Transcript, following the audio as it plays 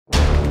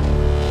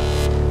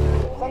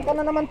Saan ka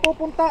na naman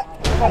pupunta?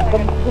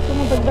 Gusto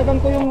mong dagdagan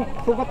ko yung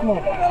sugat mo.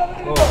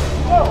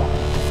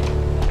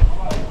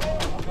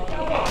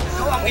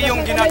 Ang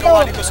iyong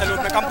ginagawa dito sa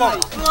loob ng kampo.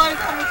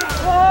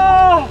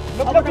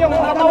 Lublog yung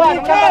katawan,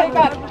 ikat!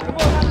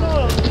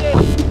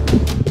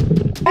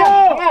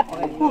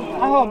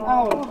 Ahon.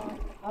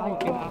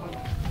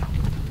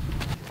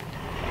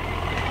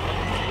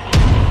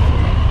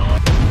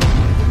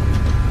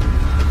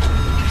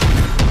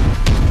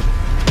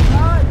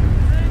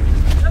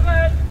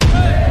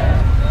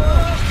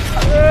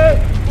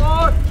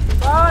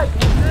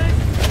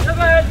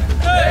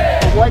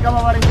 Buhay ka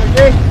mga Ranger J!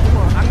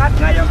 Angat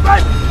na yung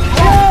bad!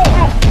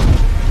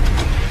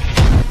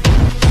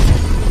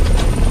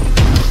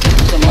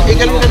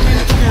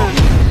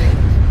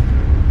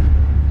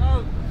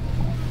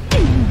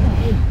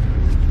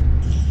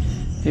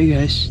 Hey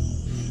guys,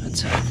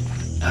 what's up?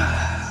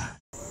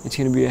 It's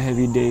gonna be a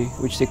heavy day,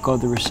 which they call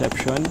the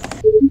reception.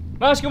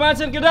 March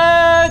commands and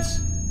cadets!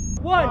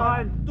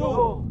 1,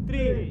 2,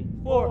 3,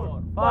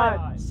 4,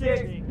 5,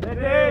 6,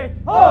 7,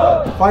 8!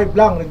 5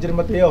 lang, Ranger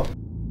Mateo.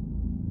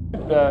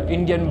 The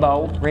Indian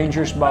bow,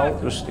 Ranger's bow, it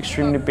was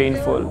extremely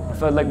painful. I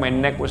felt like my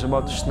neck was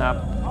about to snap.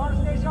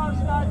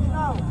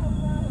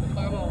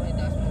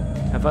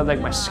 I felt like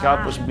my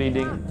scalp was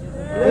bleeding.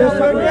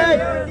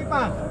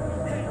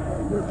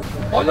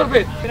 On your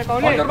feet!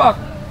 On your back!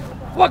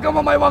 Huwag kang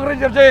mamaywang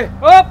Ranger J!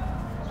 Up!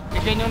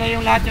 Bigyan nyo na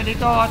yung lahat nyo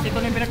dito at ito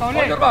na yung pinakauli.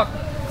 On your back!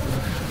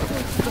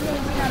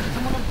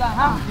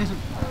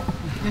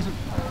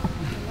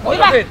 On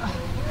your feet!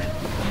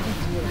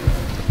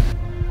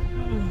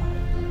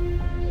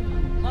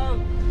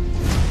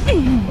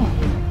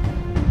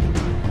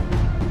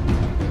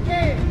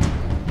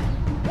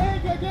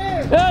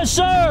 Yes,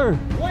 sir!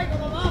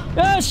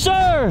 Yes,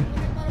 sir!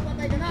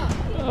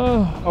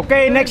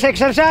 Okay, next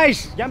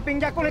exercise.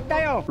 Jumping jack ulit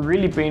tayo.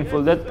 Really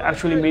painful. That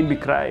actually made me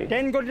cry.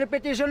 10 good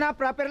repetition na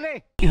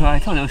properly. You know, I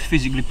thought I was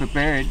physically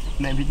prepared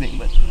and everything,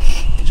 but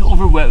it's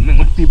overwhelming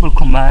when people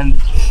command.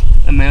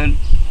 I mean,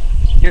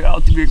 you're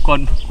out of your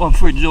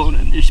comfort zone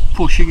and they're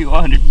pushing you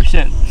 100%.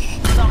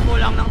 Takbo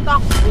lang ng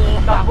takbo.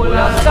 Takbo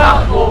lang ng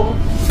takbo.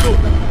 2,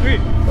 3,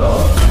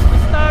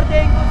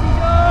 starting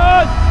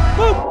position!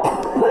 Boom!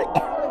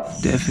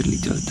 Definitely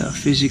tough.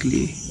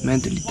 Physically,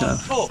 mentally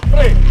tough.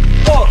 3,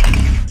 4!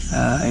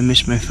 I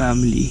miss my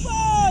family.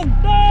 1,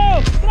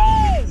 2, 3!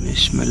 I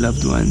miss my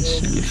loved ones.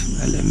 I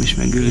miss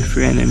my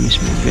girlfriend. I miss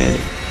my bed.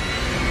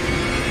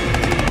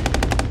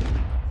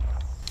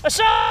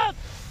 Assault!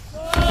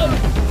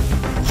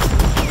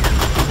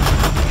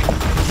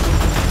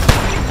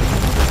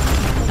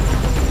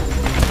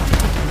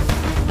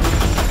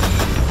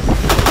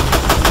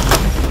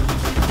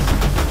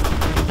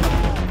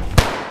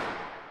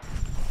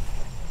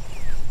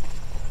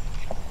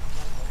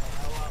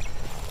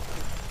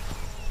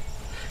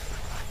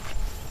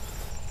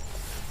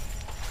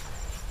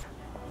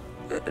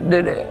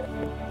 Then,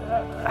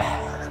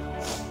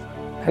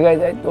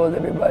 guys, I told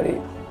everybody,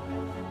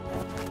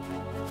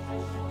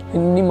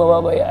 hindi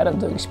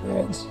mababayaran to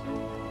experience.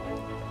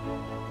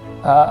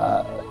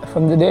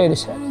 From the day I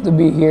decided to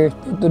be here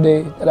to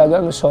today,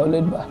 talagang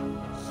solid ba?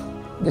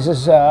 This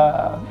is,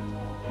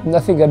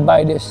 nothing can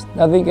buy this.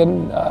 Nothing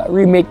can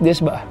remake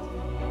this ba?